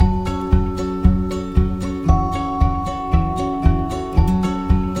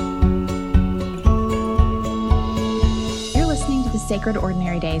Sacred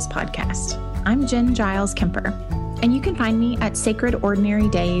Ordinary Days podcast. I'm Jen Giles Kemper, and you can find me at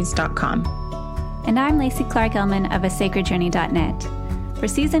sacredordinarydays.com. And I'm Lacey Clark-Elman of asacredjourney.net. For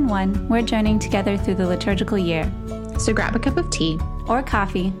Season 1, we're journeying together through the liturgical year. So grab a cup of tea or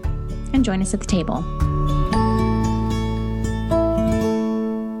coffee and join us at the table.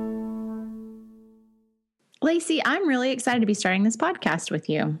 Lacey, I'm really excited to be starting this podcast with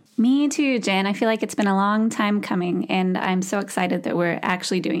you. Me too, Jen. I feel like it's been a long time coming, and I'm so excited that we're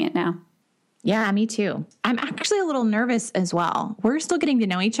actually doing it now. Yeah, me too. I'm actually a little nervous as well. We're still getting to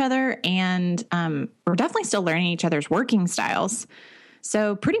know each other, and we're definitely still learning each other's working styles.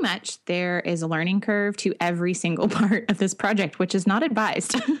 So pretty much there is a learning curve to every single part of this project, which is not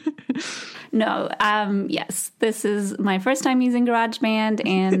advised. No, yes, this is my first time using GarageBand,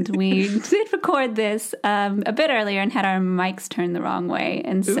 and we did record this a bit earlier and had our mics turned the wrong way.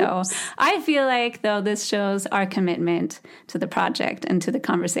 And so I feel like, though, this shows our commitment to the project and to the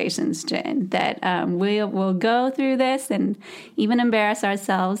conversations, Jen, that we'll go through this and even embarrass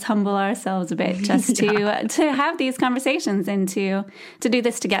ourselves, humble ourselves a bit just to have these conversations and to do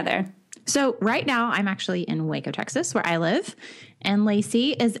this together. So right now I'm actually in Waco, Texas, where I live. And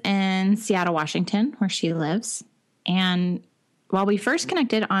Lacey is in Seattle, Washington, where she lives. And while we first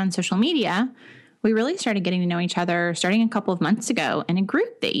connected on social media, we really started getting to know each other starting a couple of months ago in a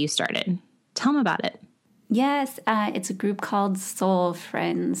group that you started. Tell them about it. Yes, it's a group called Soul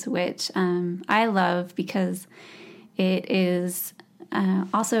Friends, which I love because it is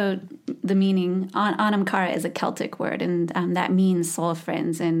also the meaning, Anam Cara is a Celtic word, and that means soul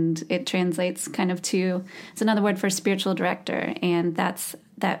friends, and it translates kind of to, it's another word for spiritual director, and that's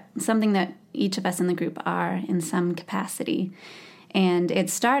something that each of us in the group are in some capacity. And it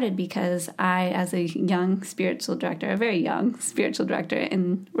started because I, as a young spiritual director, a very young spiritual director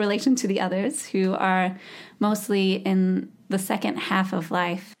in relation to the others who are mostly in the second half of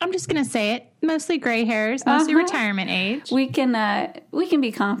life. I'm just going to say it. Mostly gray hairs, mostly retirement age. We can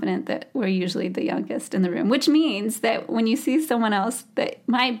be confident that we're usually the youngest in the room, which means that when you see someone else that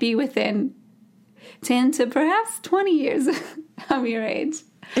might be within 10 to perhaps 20 years of your age,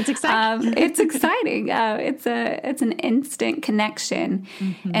 it's exciting. It's exciting. It's an instant connection.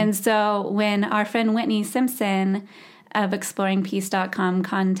 Mm-hmm. And so when our friend Whitney Simpson of exploringpeace.com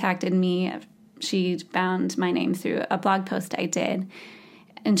contacted me, she found my name through a blog post I did.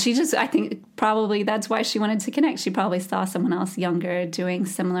 And she just, I think probably that's why she wanted to connect. She probably saw someone else younger doing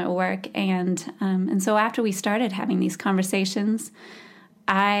similar work. And so after we started having these conversations,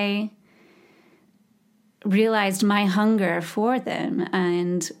 I realized my hunger for them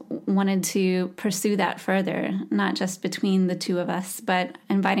and wanted to pursue that further, not just between the two of us, but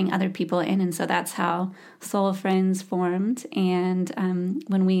inviting other people in. And so that's how Soul Friends formed. And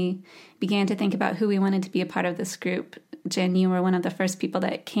when we began to think about who we wanted to be a part of this group, Jen, you were one of the first people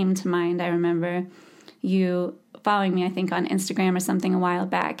that came to mind. I remember you following me, I think, on Instagram or something a while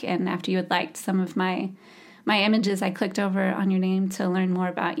back. And after you had liked some of my images, I clicked over on your name to learn more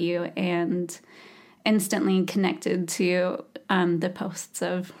about you and instantly connected to the posts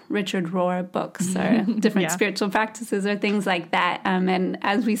of Richard Rohr books or different spiritual practices or things like that. And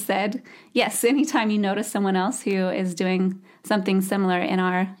as we said, yes, anytime you notice someone else who is doing something similar in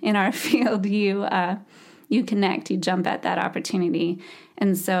our field, you connect, you jump at that opportunity.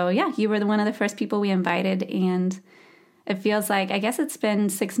 And so, yeah, you were one of the first people we invited, and it feels like, I guess it's been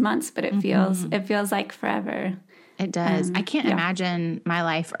 6 months, but it feels like forever. It does. I can't imagine my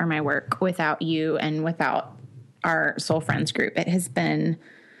life or my work without you and without our Soul Friends group. It has been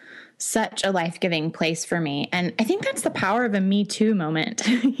such a life-giving place for me. And I think that's the power of a Me Too moment.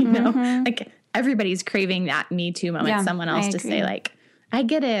 You know, like everybody's craving that Me Too moment. Yeah, someone else to say like, I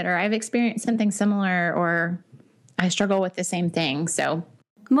get it, or I've experienced something similar, or I struggle with the same thing. So,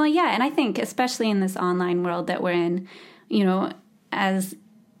 well, yeah. And I think especially in this online world that we're in, you know, as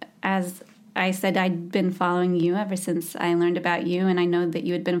I said, I'd been following you ever since I learned about you, and I know that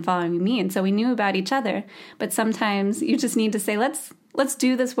you had been following me, and so we knew about each other. But sometimes you just need to say, let's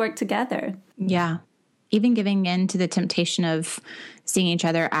do this work together. Yeah. Even giving in to the temptation of seeing each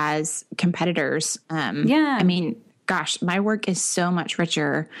other as competitors. I mean, gosh, my work is so much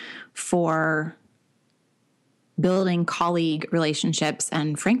richer for building colleague relationships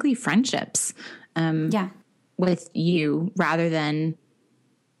and, frankly, friendships with you rather than,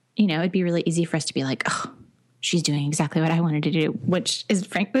 you know, it'd be really easy for us to be like, oh, she's doing exactly what I wanted to do, which is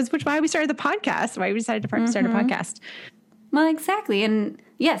why we started the podcast, why we decided to start a podcast. Well, exactly. And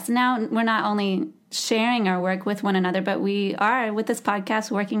yes, now we're not only sharing our work with one another, but we are with this podcast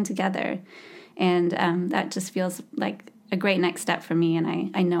working together. And that just feels like a great next step for me,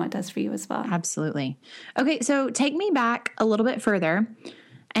 and I know it does for you as well. Absolutely. Okay, so take me back a little bit further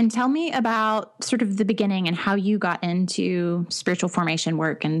and tell me about sort of the beginning and how you got into spiritual formation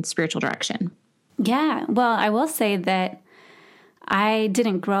work and spiritual direction. Yeah, well, I will say that I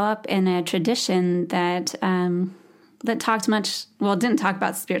didn't grow up in a tradition that talked much, well, didn't talk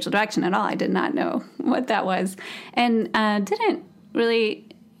about spiritual direction at all. I did not know what that was, and didn't really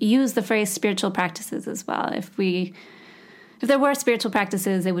use the phrase spiritual practices as well. If there were spiritual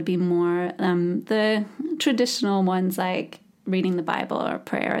practices, it would be more the traditional ones like reading the Bible or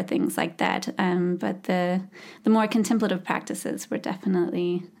prayer or things like that. But the more contemplative practices were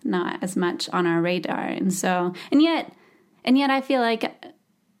definitely not as much on our radar. And yet I feel like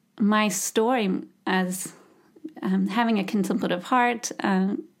my story as having a contemplative heart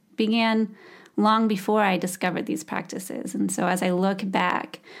began long before I discovered these practices. And so as I look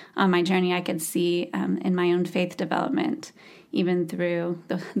back on my journey, I could see in my own faith development, even through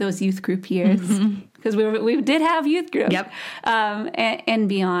those youth group years, because we did have youth groups, yep. And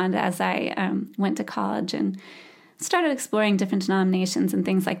beyond, as I went to college and started exploring different denominations and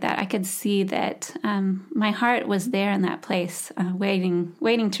things like that, I could see that my heart was there in that place, waiting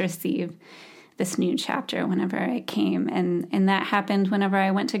to receive this new chapter whenever it came. And that happened whenever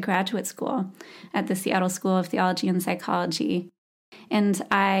I went to graduate school at the Seattle School of Theology and Psychology. And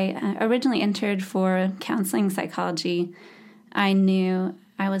I originally entered for counseling psychology. I knew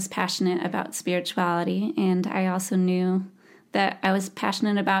I was passionate about spirituality, and I also knew that I was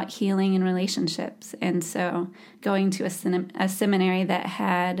passionate about healing and relationships. And so going to a seminary that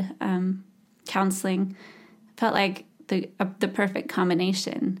had counseling felt like the perfect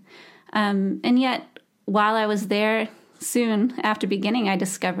combination. And yet, while I was there, soon after beginning, I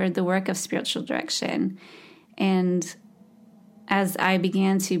discovered the work of spiritual direction. And as I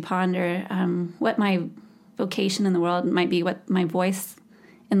began to ponder what my vocation in the world might be, what my voice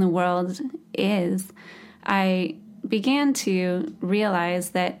in the world is, I began to realize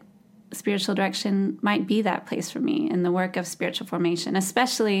that spiritual direction might be that place for me in the work of spiritual formation,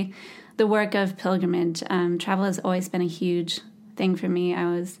 especially the work of pilgrimage. Travel has always been a huge thing for me. I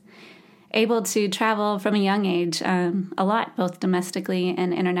was able to travel from a young age a lot, both domestically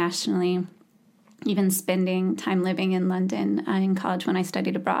and internationally, even spending time living in London in college when I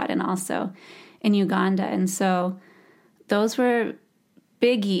studied abroad, and also in Uganda. And so those were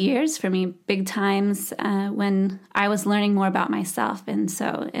big years for me, big times when I was learning more about myself. And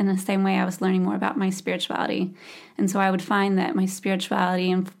so in the same way, I was learning more about my spirituality. And so I would find that my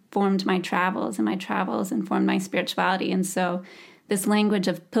spirituality informed my travels, and my travels informed my spirituality. And so this language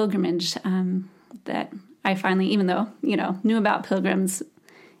of pilgrimage that I finally, even though, knew about pilgrims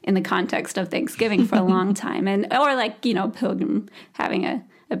in the context of Thanksgiving for a long time, pilgrim, having a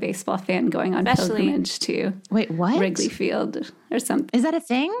baseball fan going on pilgrimage to Wrigley Field or something. Is that a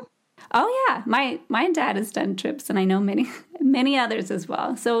thing? Oh yeah, my dad has done trips, and I know many others as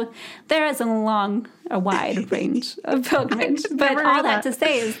well. So there is a wide range of pilgrimage. But all that to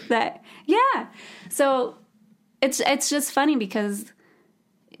say is that so it's just funny because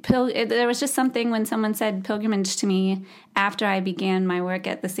there was just something when someone said pilgrimage to me after I began my work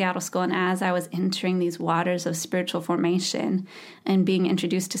at the Seattle School, and as I was entering these waters of spiritual formation and being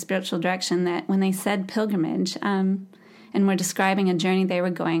introduced to spiritual direction, that when they said pilgrimage and were describing a journey they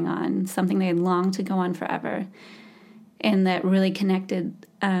were going on, something they had longed to go on forever, and that really connected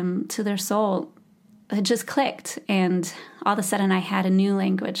to their soul, it just clicked. And all of a sudden I had a new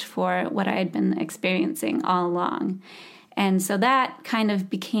language for what I had been experiencing all along. And so that kind of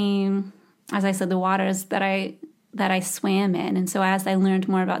became, as I said, the waters that I swam in. And so as I learned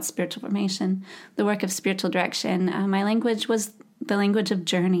more about spiritual formation, the work of spiritual direction, my language was the language of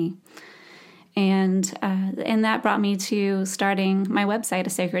journey. And that brought me to starting my website,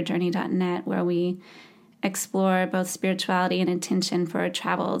 asacredjourney.net, where we explore both spirituality and intention for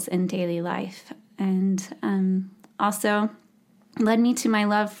travels in daily life. And also led me to my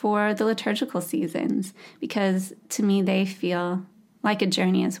love for the liturgical seasons, because to me they feel like a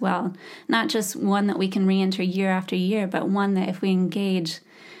journey as well. Not just one that we can re-enter year after year, but one that if we engage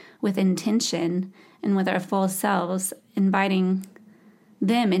with intention and with our full selves, inviting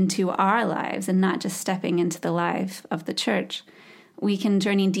them into our lives and not just stepping into the life of the church, we can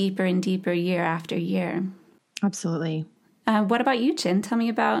journey deeper and deeper year after year. Absolutely. What about you, Jen? Tell me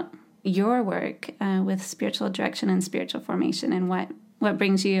about your work with spiritual direction and spiritual formation, and what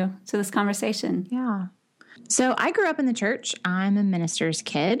brings you to this conversation. Yeah. So I grew up in the church. I'm a minister's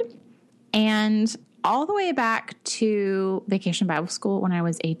kid. And all the way back to Vacation Bible School when I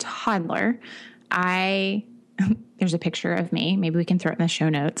was a toddler, there's a picture of me. Maybe we can throw it in the show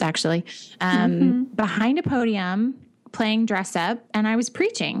notes, actually. Behind a podium playing dress up and I was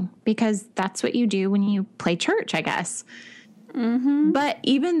preaching because that's what you do when you play church, I guess. Mm-hmm. But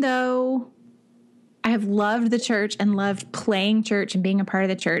even though I have loved the church and loved playing church and being a part of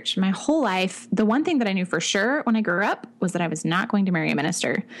the church my whole life, the one thing that I knew for sure when I grew up was that I was not going to marry a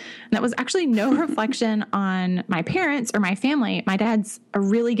minister. And that was actually no reflection on my parents or my family. My dad's a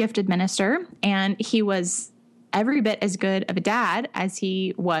really gifted minister, and he was every bit as good of a dad as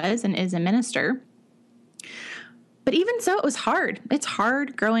he was and is a minister. But even so, it was hard. It's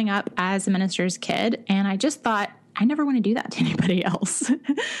hard growing up as a minister's kid. And I just thought, I never want to do that to anybody else.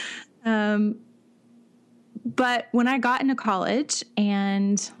 But when I got into college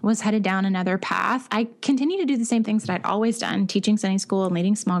and was headed down another path, I continued to do the same things that I'd always done, teaching Sunday school and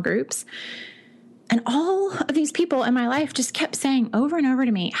leading small groups. And all of these people in my life just kept saying over and over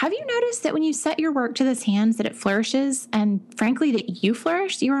to me, have you noticed that when you set your work to this hands that it flourishes, and frankly that you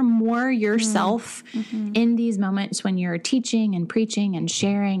flourish? You are more yourself in these moments when you're teaching and preaching and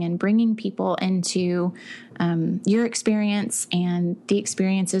sharing and bringing people into your experience and the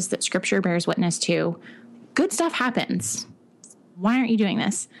experiences that Scripture bears witness to. Good stuff happens. Why aren't you doing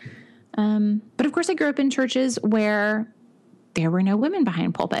this? But of course, I grew up in churches where there were no women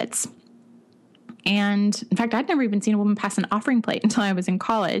behind pulpits. And in fact, I'd never even seen a woman pass an offering plate until I was in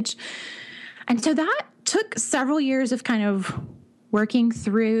college. And so that took several years of kind of working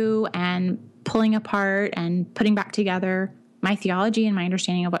through and pulling apart and putting back together my theology and my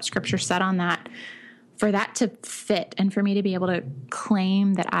understanding of what Scripture said on that, for that to fit and for me to be able to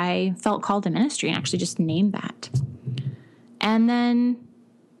claim that I felt called to ministry and actually just name that. And then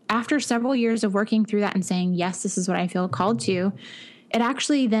after several years of working through that and saying, yes, this is what I feel called to, it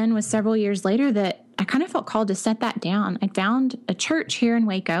actually then was several years later that I kind of felt called to set that down. I found a church here in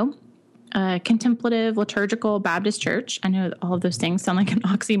Waco, a contemplative liturgical Baptist church. I know all of those things sound like an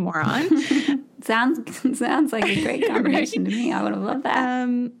oxymoron. Sounds like a great combination right? to me. I would have loved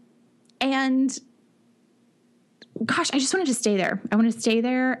that. And gosh, I just wanted to stay there. I wanted to stay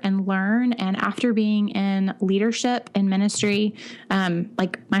there and learn. And after being in leadership and ministry,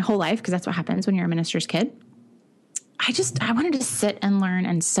 like my whole life, because that's what happens when you're a minister's kid, I wanted to sit and learn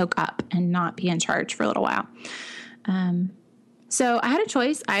and soak up and not be in charge for a little while. So I had a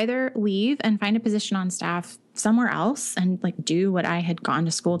choice: either leave and find a position on staff somewhere else and like do what I had gone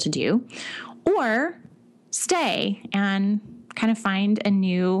to school to do, or stay and kind of find a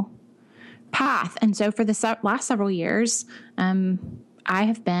new path. And so for the last several years, I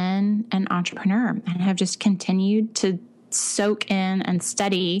have been an entrepreneur and have just continued to soak in and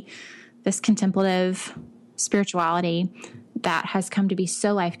study this contemplative spirituality that has come to be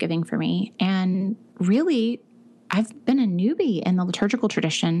so life-giving for me. And really, I've been a newbie in the liturgical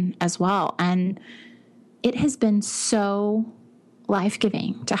tradition as well. And it has been so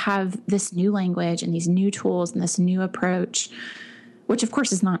life-giving to have this new language and these new tools and this new approach, which of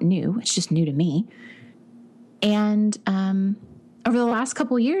course is not new. It's just new to me. And over the last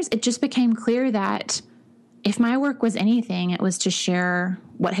couple of years, it just became clear that if my work was anything, it was to share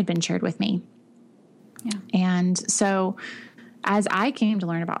what had been shared with me. Yeah. And so as I came to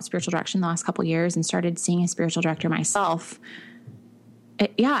learn about spiritual direction the last couple of years and started seeing a spiritual director myself,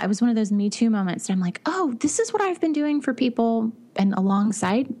 it was one of those Me Too moments. And I'm like, oh, this is what I've been doing for people and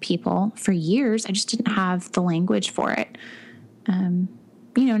alongside people for years. I just didn't have the language for it. And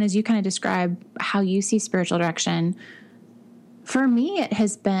as you kind of describe how you see spiritual direction, for me, it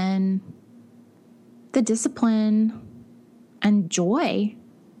has been the discipline and joy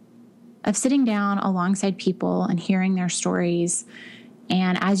of sitting down alongside people and hearing their stories.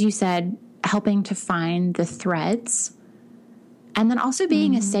 And as you said, helping to find the threads, and then also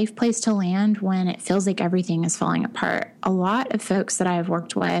being a safe place to land when it feels like everything is falling apart. A lot of folks that I've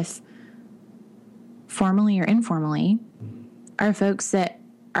worked with, formally or informally, are folks that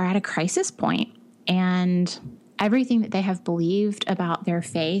are at a crisis point, and everything that they have believed about their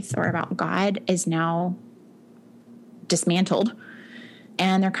faith or about God is now dismantled.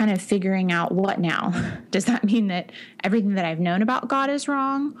 And they're kind of figuring out, what now? Does that mean that everything that I've known about God is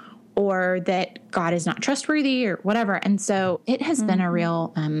wrong, or that God is not trustworthy, or whatever? And so it has been a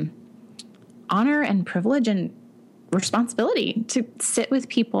real honor and privilege and responsibility to sit with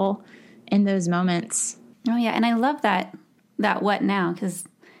people in those moments. Oh, yeah. And I love that what now, because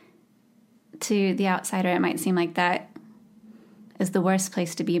to the outsider, it might seem like that is the worst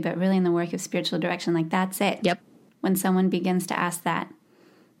place to be, but really in the work of spiritual direction, like that's it. Yep. When someone begins to ask that,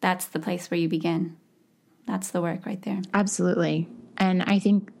 that's the place where you begin. That's the work right there. Absolutely. And I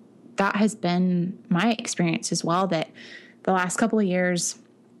think that has been my experience as well, that the last couple of years,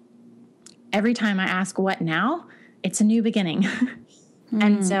 every time I ask what now, it's a new beginning.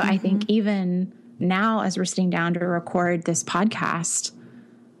 And so I think even now as we're sitting down to record this podcast,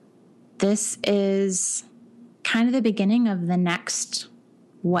 this is kind of the beginning of the next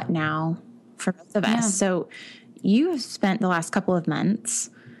what now for both of us. So you have spent the last couple of months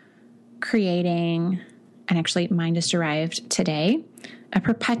creating, and actually mine just arrived today, a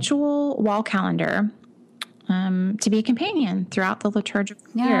perpetual wall calendar to be a companion throughout the liturgical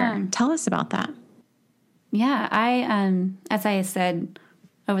year. Tell us about that. Yeah, I, as I said,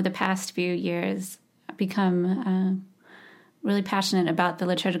 over the past few years, I've become really passionate about the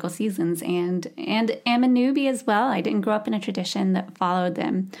liturgical seasons and am a newbie as well. I didn't grow up in a tradition that followed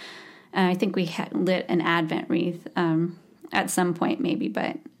them. I think we had lit an Advent wreath at some point maybe,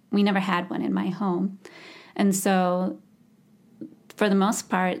 but we never had one in my home. And so for the most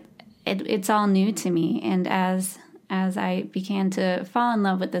part, it's all new to me. And as I began to fall in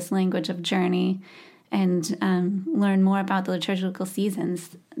love with this language of journey and learn more about the liturgical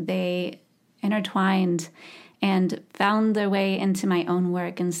seasons, they intertwined and found their way into my own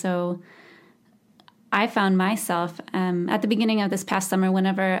work. And so I found myself at the beginning of this past summer,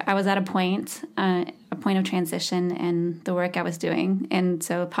 whenever I was at a point of transition in the work I was doing, and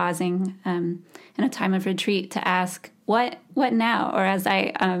so pausing in a time of retreat to ask, what now? Or as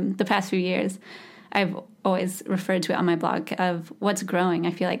I, the past few years, I've always referred to it on my blog of what's growing.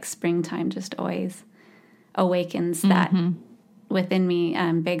 I feel like springtime just always awakens that within me,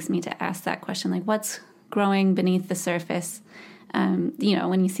 begs me to ask that question, like what's growing beneath the surface?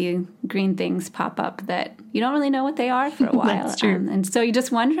 When you see green things pop up that you don't really know what they are for a while. That's true. And so you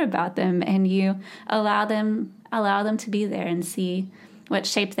just wonder about them and you allow them to be there and see what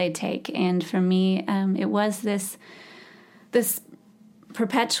shape they take. And for me, it was this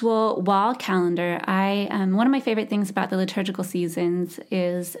perpetual wall calendar. One of my favorite things about the liturgical seasons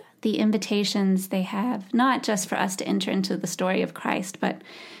is the invitations they have, not just for us to enter into the story of Christ, but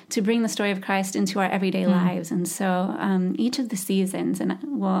to bring the story of Christ into our everyday lives. And so each of the seasons, and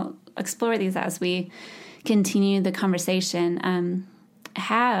we'll explore these as we continue the conversation,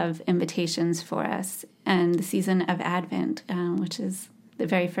 have invitations for us. And the season of Advent, which is the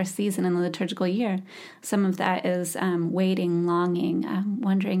very first season in the liturgical year, some of that is waiting, longing,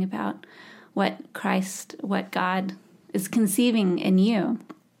 wondering about what God is conceiving in you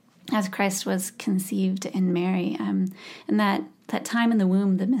as Christ was conceived in Mary. And that time in the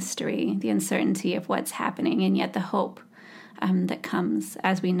womb, the mystery, the uncertainty of what's happening, and yet the hope that comes,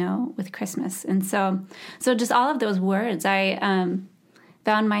 as we know, with Christmas. And so just all of those words, I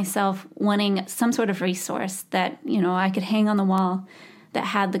found myself wanting some sort of resource that, I could hang on the wall that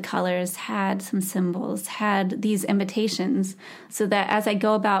had the colors, had some symbols, had these invitations, so that as I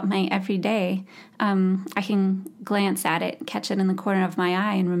go about my everyday, I can glance at it, catch it in the corner of my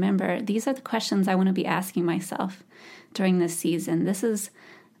eye, and remember, these are the questions I want to be asking myself during this season. This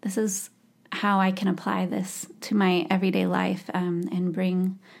is how I can apply this to my everyday life and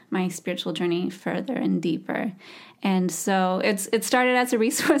bring my spiritual journey further and deeper. And so it started as a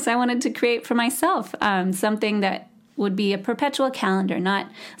resource I wanted to create for myself, something that would be a perpetual calendar, not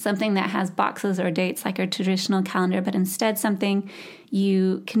something that has boxes or dates like our traditional calendar, but instead something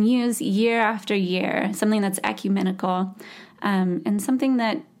you can use year after year, something that's ecumenical, and something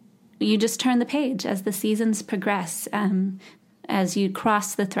that you just turn the page as the seasons progress, as you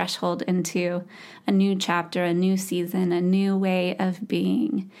cross the threshold into a new chapter, a new season, a new way of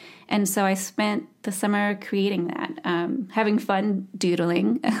being. And so I spent the summer creating that, having fun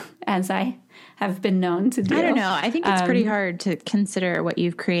doodling, as I have been known to do. I don't know. I think it's pretty hard to consider what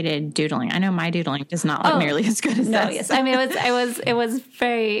you've created doodling. I know my doodling does not look nearly as good as this. Yes. I mean, it was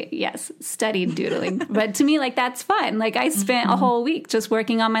very, studied doodling. But to me, that's fun. I spent a whole week just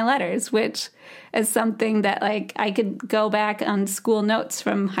working on my letters, which is something that I could go back on school notes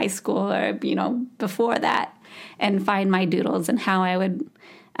from high school or, before that and find my doodles and how I would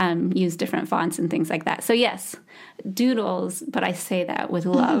use different fonts and things like that. So yes, doodles, but I say that with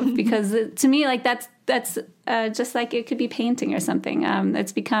love because to me, that's just like it could be painting or something.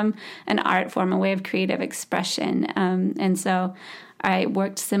 It's become an art form, a way of creative expression. And so I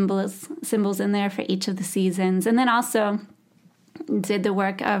worked symbols in there for each of the seasons, and then also did the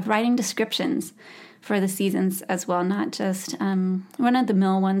work of writing descriptions for the seasons as well, not just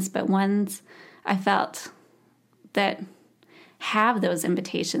run-of-the-mill ones, but ones I felt that have those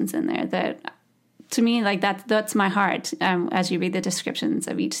invitations in there that, to me, that's my heart. As you read the descriptions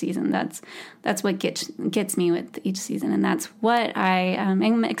of each season, that's what gets me with each season, and that's what I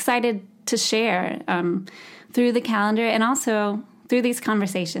am excited to share through the calendar and also through these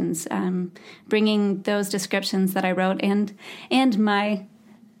conversations, bringing those descriptions that I wrote and my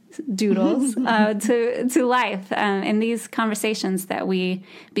doodles to life in these conversations that we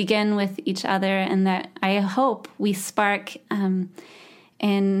begin with each other, and that I hope we spark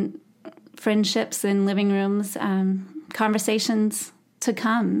in friendships in living rooms, conversations to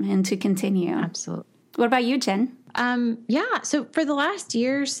come and to continue. Absolutely. What about you, Jen? So for the last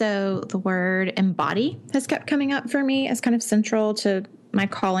year or so, the word embody has kept coming up for me as kind of central to my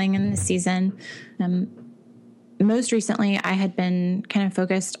calling in this season. Most recently, I had been kind of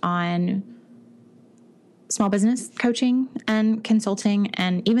focused on small business coaching and consulting.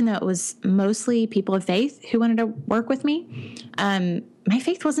 And even though it was mostly people of faith who wanted to work with me, my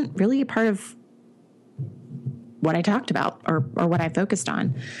faith wasn't really a part of what I talked about or what I focused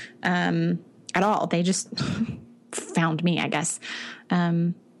on at all. They just found me, I guess.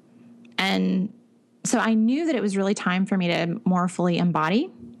 And so I knew that it was really time for me to more fully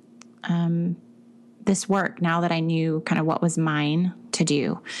embody this work now that I knew kind of what was mine to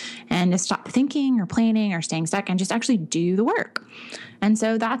do, and to stop thinking or planning or staying stuck and just actually do the work. And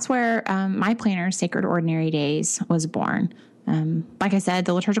so that's where my planner, Sacred Ordinary Days, was born. Like I said,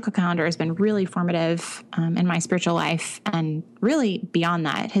 the liturgical calendar has been really formative in my spiritual life, and really beyond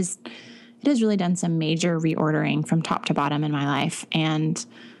that, it has really done some major reordering from top to bottom in my life. And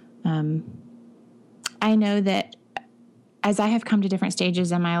I know that as I have come to different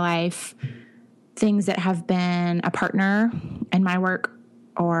stages in my life, things that have been a partner in my work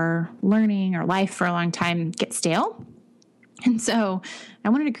or learning or life for a long time get stale. And so I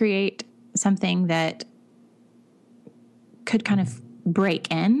wanted to create something that could kind of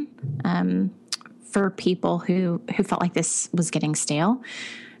break in for people who felt like this was getting stale,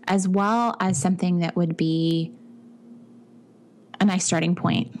 as well as something that would be a nice starting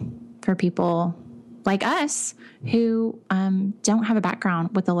point for people like us who don't have a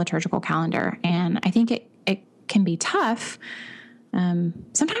background with the liturgical calendar. And I think it can be tough.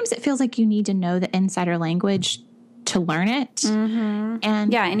 Sometimes it feels like you need to know the insider language to learn it. Mm-hmm.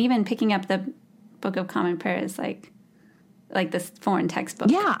 And even picking up the Book of Common Prayer is like this foreign textbook.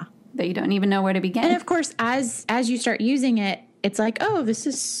 Yeah. That you don't even know where to begin. And of course, as you start using it, it's like, oh, this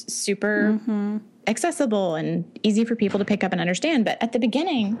is super accessible and easy for people to pick up and understand. But at the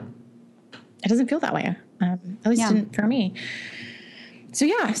beginning, it doesn't feel that way. At least didn't for me.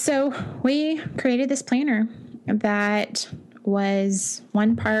 So we created this planner that was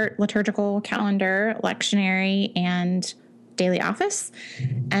one part liturgical calendar, lectionary, and daily office,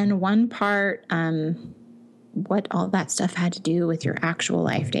 and one part what all that stuff had to do with your actual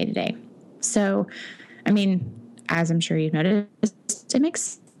life day to day. So, I mean, as I'm sure you've noticed, it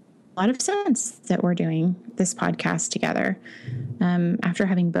makes a lot of sense that we're doing this podcast together after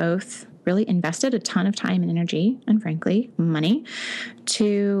having both really invested a ton of time and energy and, frankly, money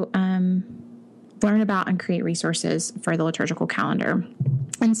to learn about and create resources for the liturgical calendar.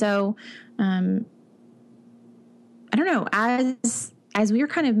 And so, I don't know, as we are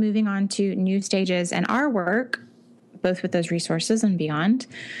kind of moving on to new stages in our work, both with those resources and beyond,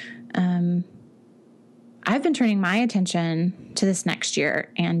 I've been turning my attention to this next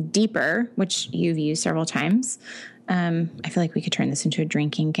year and deeper, which you've used several times. I feel like we could turn this into a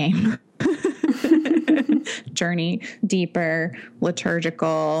drinking game. Journey, deeper,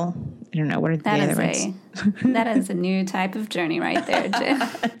 liturgical. I don't know. What are the other ones? That is a new type of journey right there, Jen.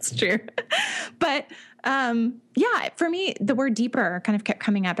 That's true. But for me, the word deeper kind of kept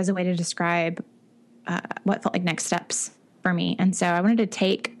coming up as a way to describe what felt like next steps for me. And so I wanted to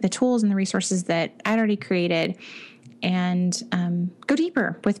take the tools and the resources that I'd already created and go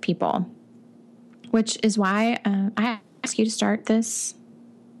deeper with people, which is why I asked you to start this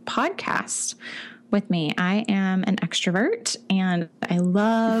podcast with me. I am an extrovert and I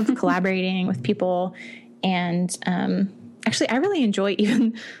love collaborating with people. And actually, I really enjoy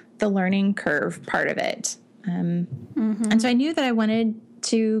even the learning curve part of it. And so I knew that I wanted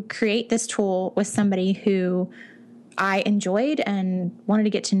to create this tool with somebody who I enjoyed and wanted to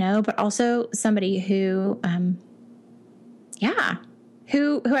get to know, but also somebody who I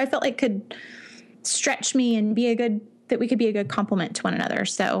felt like could stretch me and that we could be a good complement to one another.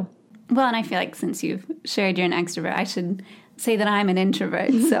 So, well, and I feel like since you've shared you're an extrovert, I should say that I'm an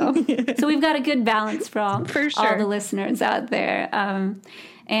introvert. So, so we've got a good balance for all the listeners out there.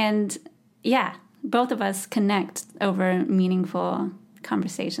 And yeah, both of us connect over meaningful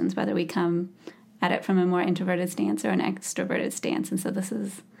conversations, whether we come at it from a more introverted stance or an extroverted stance. And so this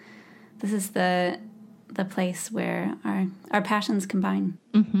is the place where our passions combine.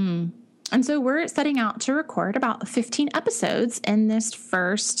 Mm-hmm. And so we're setting out to record about 15 episodes in this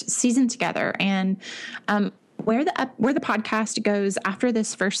first season together. And where the podcast goes after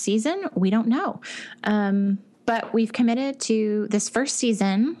this first season, we don't know. But we've committed to this first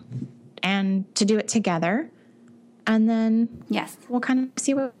season and to do it together. And then we'll kind of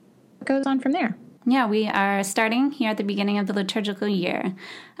see what goes on from there. Yeah, we are starting here at the beginning of the liturgical year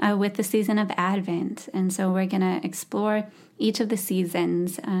with the season of Advent. And so we're going to explore each of the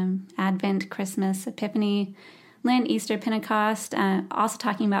seasons, Advent, Christmas, Epiphany, Lent, Easter, Pentecost, also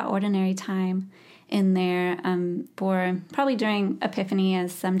talking about ordinary time in there for probably during Epiphany,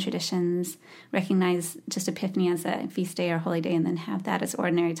 as some traditions recognize just Epiphany as a feast day or holy day and then have that as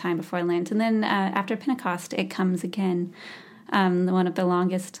ordinary time before Lent. And then after Pentecost, it comes again, one of the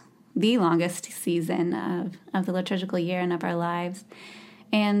longest season of the liturgical year and of our lives.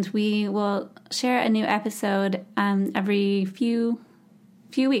 And we will share a new episode every few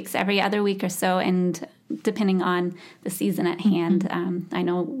weeks, every other week or so, and depending on the season at hand. I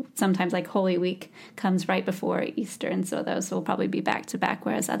know sometimes like Holy Week comes right before Easter, and so those will probably be back to back,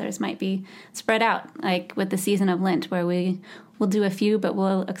 whereas others might be spread out, like with the season of Lent, where we will do a few, but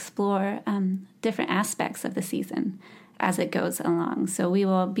we'll explore different aspects of the season as it goes along. So we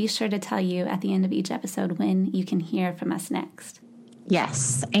will be sure to tell you at the end of each episode when you can hear from us next.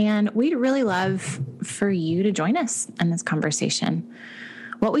 Yes, and we'd really love for you to join us in this conversation.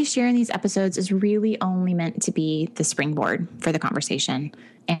 What we share in these episodes is really only meant to be the springboard for the conversation,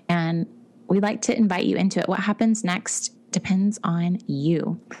 and we'd like to invite you into it. What happens next depends on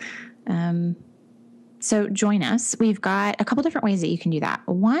you. So join us. We've got a couple different ways that you can do that.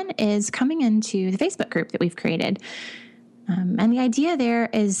 One is coming into the Facebook group that we've created. And the idea there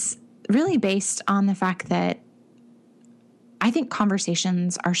is really based on the fact that I think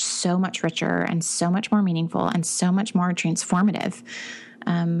conversations are so much richer and so much more meaningful and so much more transformative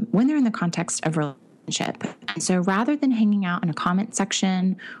when they're in the context of relationship. And so rather than hanging out in a comment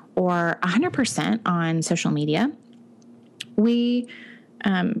section or 100% on social media, we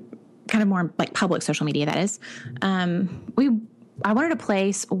kind of more like public social media, that is, I wanted a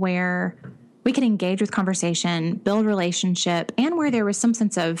place where we could engage with conversation, build relationship, and where there was some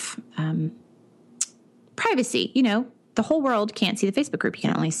sense of privacy. You know, the whole world can't see the Facebook group. You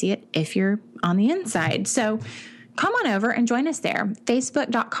can only see it if you're on the inside. So come on over and join us there.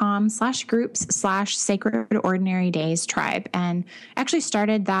 Facebook.com/groups/Sacred Ordinary Days Tribe. And actually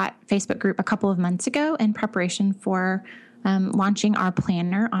started that Facebook group a couple of months ago in preparation for launching our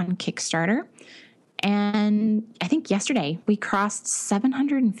planner on Kickstarter. And I think yesterday we crossed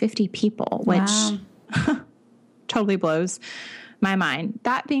 750 people, which totally blows my mind.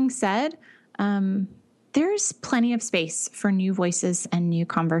 That being said, there's plenty of space for new voices and new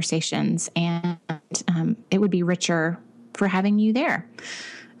conversations, and it would be richer for having you there.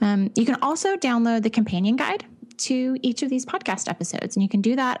 You can also download the companion guide to each of these podcast episodes, and you can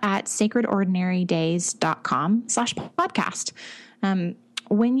do that at sacredordinarydays.com/podcast.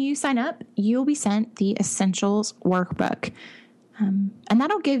 When you sign up, you'll be sent the Essentials Workbook, and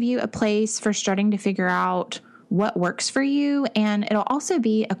that'll give you a place for starting to figure out what works for you, and it'll also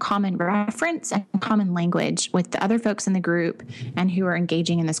be a common reference and common language with the other folks in the group and who are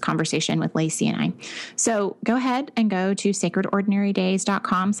engaging in this conversation with Lacey and I. So go ahead and go to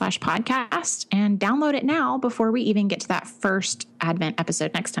sacredordinarydays.com/podcast and download it now before we even get to that first Advent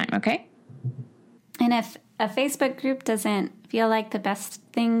episode next time, okay? And if a Facebook group doesn't feel like the best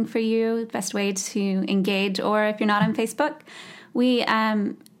thing for you, the best way to engage, or if you're not on Facebook, we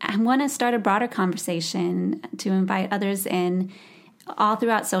want to start a broader conversation to invite others in all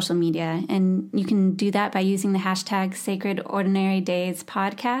throughout social media. And you can do that by using the hashtag Sacred Ordinary Days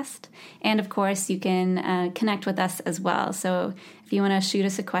Podcast. And of course, you can connect with us as well. So if you want to shoot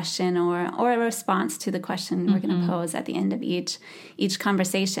us a question or a response to the question we're going to pose at the end of each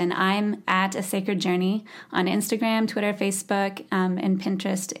conversation, I'm at A Sacred Journey on Instagram, Twitter, Facebook, and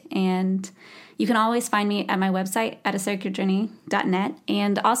Pinterest. And you can always find me at my website at asacredjourney.net.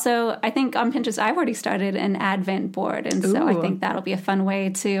 And also, I think on Pinterest, I've already started an Advent board. And so I think that'll be a fun way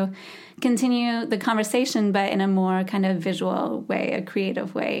to continue the conversation, but in a more kind of visual way, a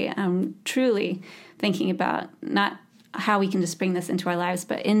creative way. Truly thinking about not how we can just bring this into our lives,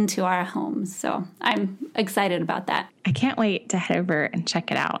 but into our homes. So I'm excited about that. I can't wait to head over and check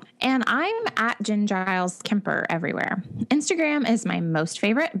it out. And I'm at Jen Giles Kemper everywhere. Instagram is my most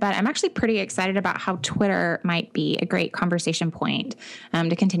favorite, but I'm actually pretty excited about how Twitter might be a great conversation point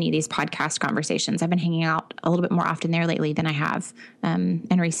to continue these podcast conversations. I've been hanging out a little bit more often there lately than I have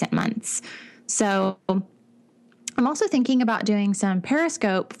in recent months. So I'm also thinking about doing some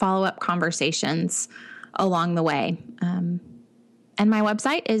Periscope follow-up conversations along the way. And my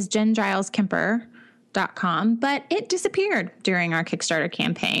website is JenGilesKemper.com. but it disappeared during our Kickstarter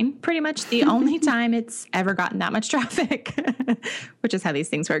campaign. Pretty much the only time it's ever gotten that much traffic, which is how these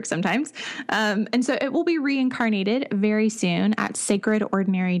things work sometimes. And so it will be reincarnated very soon at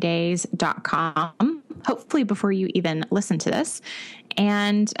sacredordinarydays.com, hopefully before you even listen to this.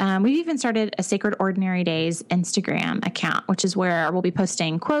 And we've even started a Sacred Ordinary Days Instagram account, which is where we'll be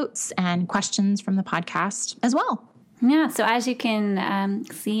posting quotes and questions from the podcast as well. Yeah, so as you can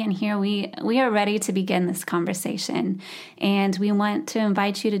see and hear, we are ready to begin this conversation, and we want to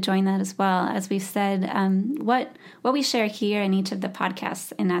invite you to join that as well. As we've said, what we share here in each of the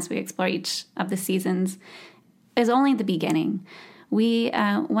podcasts and as we explore each of the seasons is only the beginning. We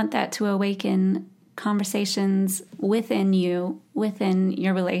want that to awaken conversations within you, within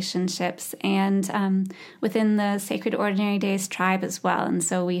your relationships, and within the Sacred Ordinary Days tribe as well. And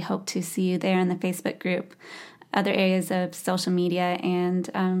so we hope to see you there in the Facebook group, other areas of social media,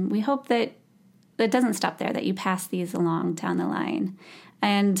 and we hope that it doesn't stop there, that you pass these along down the line.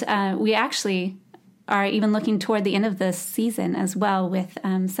 And we actually are even looking toward the end of this season as well with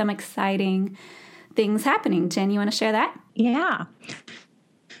some exciting things happening. Jen, you want to share that? Yeah.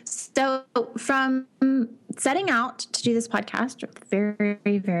 So from setting out to do this podcast at the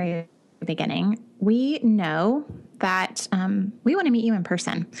very, very beginning, we know that we want to meet you in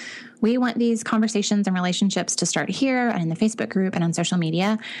person. We want these conversations and relationships to start here and in the Facebook group and on social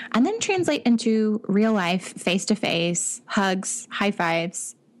media, and then translate into real life, face-to-face, hugs, high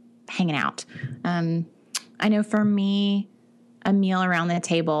fives, hanging out. I know for me, a meal around the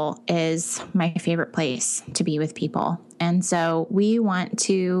table is my favorite place to be with people. And so we want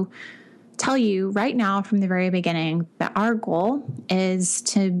to tell you right now from the very beginning that our goal is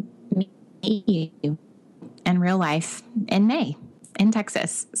to meet you in real life in May in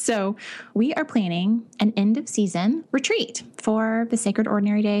Texas. So we are planning an end of season retreat for the Sacred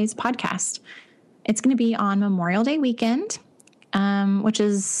Ordinary Days podcast. It's going to be on Memorial Day weekend, which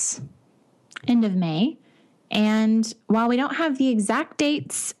is end of May. And while we don't have the exact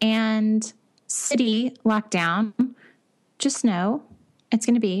dates and city lockdown, just know it's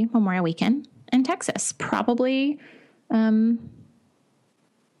going to be Memorial Weekend in Texas, probably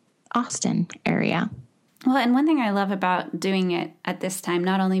Austin area. Well, and one thing I love about doing it at this time,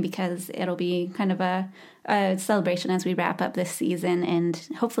 not only because it'll be kind of a celebration as we wrap up this season, and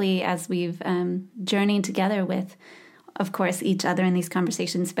hopefully as we've journeyed together with, of course, each other in these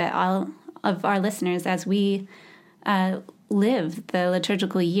conversations, but all of our listeners as we live the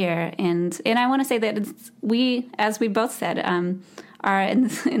liturgical year. And I want to say that we, as we both said, are in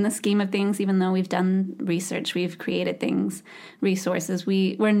the scheme of things, even though we've done research, we've created things, resources,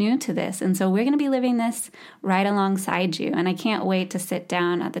 we're new to this. And so we're going to be living this right alongside you. And I can't wait to sit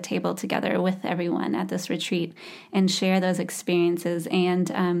down at the table together with everyone at this retreat and share those experiences.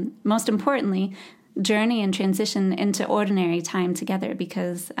 And most importantly, journey and transition into ordinary time together,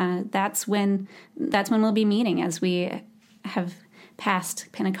 because that's when we'll be meeting as we have passed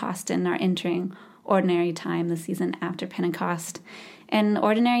Pentecost and are entering ordinary time, the season after Pentecost. And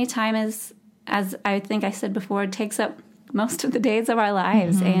ordinary time is, as I think I said before, it takes up most of the days of our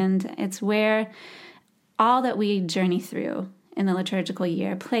lives. Mm-hmm. And it's where all that we journey through in the liturgical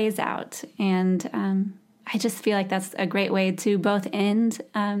year plays out. And I just feel like that's a great way to both end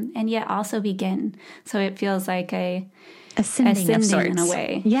and yet also begin. So it feels like ascending of sorts. In a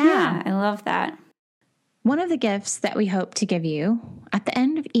way. Yeah, I love that. One of the gifts that we hope to give you at the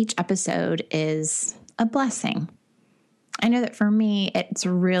end of each episode is a blessing. I know that for me, it's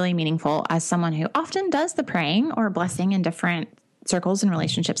really meaningful as someone who often does the praying or blessing in different circles and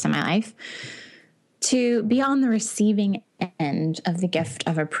relationships in my life to be on the receiving end of the gift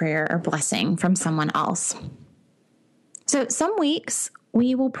of a prayer or blessing from someone else. So some weeks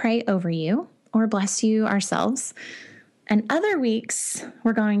we will pray over you or bless you ourselves. And other weeks,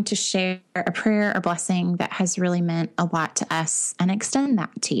 we're going to share a prayer or blessing that has really meant a lot to us and extend that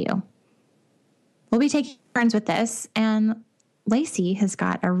to you. We'll be taking turns with this, and Lacey has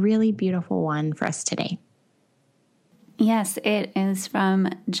got a really beautiful one for us today. Yes, it is from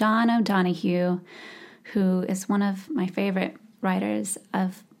John O'Donohue, who is one of my favorite writers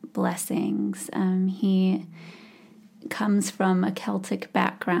of blessings. He comes from a Celtic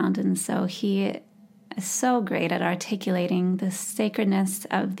background, and so he is so great at articulating the sacredness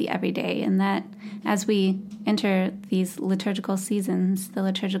of the everyday, and that as we enter these liturgical seasons, the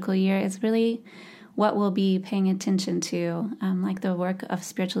liturgical year is really what we'll be paying attention to, like the work of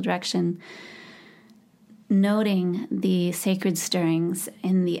spiritual direction, noting the sacred stirrings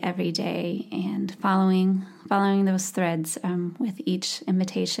in the everyday and following those threads with each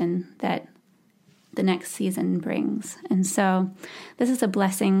invitation that the next season brings. And so this is a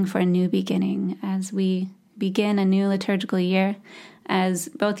blessing for a new beginning as we begin a new liturgical year, as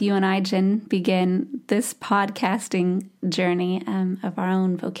both you and I, Jen, begin this podcasting journey of our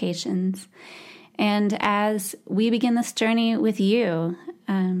own vocations. And as we begin this journey with you,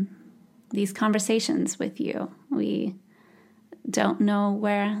 these conversations with you, we don't know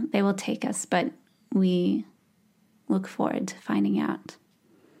where they will take us, but we look forward to finding out.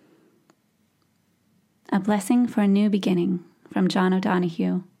 A blessing for a new beginning from John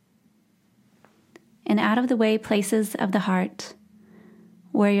O'Donohue. In out-of-the-way places of the heart,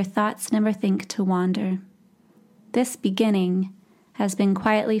 where your thoughts never think to wander, this beginning has been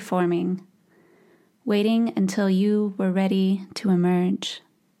quietly forming, waiting until you were ready to emerge.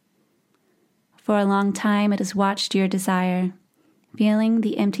 For a long time it has watched your desire, feeling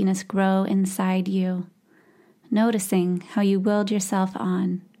the emptiness grow inside you, noticing how you willed yourself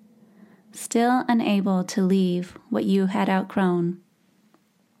on, still unable to leave what you had outgrown.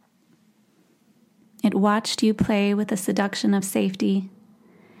 It watched you play with the seduction of safety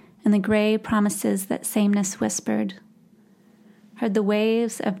and the gray promises that sameness whispered, heard the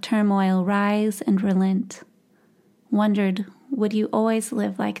waves of turmoil rise and relent, wondered, would you always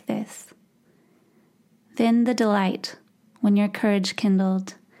live like this? Then the delight when your courage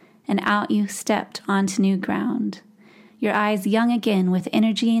kindled and out you stepped onto new ground, your eyes young again with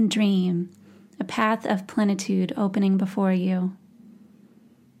energy and dream, a path of plenitude opening before you.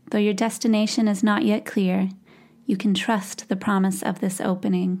 Though your destination is not yet clear, you can trust the promise of this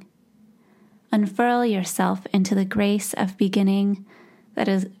opening. Unfurl yourself into the grace of beginning that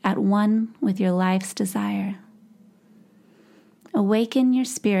is at one with your life's desire. Awaken your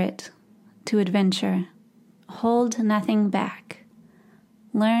spirit to adventure. Hold nothing back.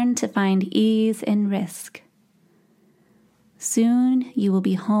 Learn to find ease in risk. Soon you will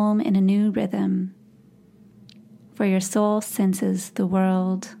be home in a new rhythm, for your soul senses the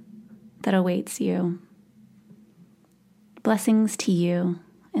world that awaits you. Blessings to you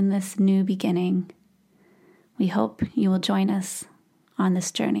in this new beginning. We hope you will join us on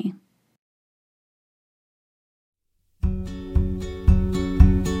this journey.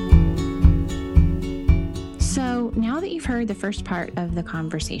 So now that you've heard the first part of the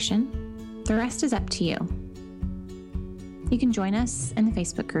conversation, the rest is up to you. You can join us in the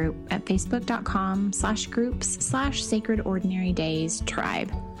Facebook group at facebook.com/groups/Sacred Ordinary Days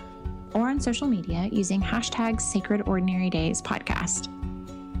Tribe, or on social media using #Sacred Ordinary Days Podcast.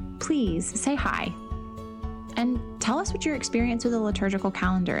 Please say hi and tell us what your experience with the liturgical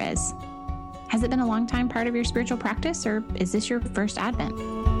calendar is. Has it been a long time part of your spiritual practice, or is this your first Advent?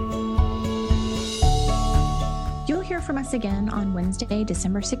 You'll hear from us again on Wednesday,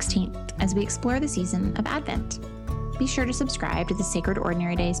 December 16th, as we explore the season of Advent. Be sure to subscribe to the Sacred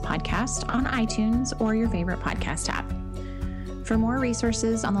Ordinary Days podcast on iTunes or your favorite podcast app. For more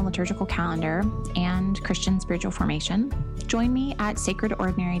resources on the liturgical calendar and Christian spiritual formation, join me at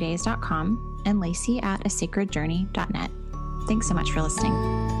sacredordinarydays.com and Lacey at asacredjourney.net. Thanks so much for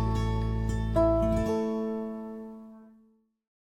listening.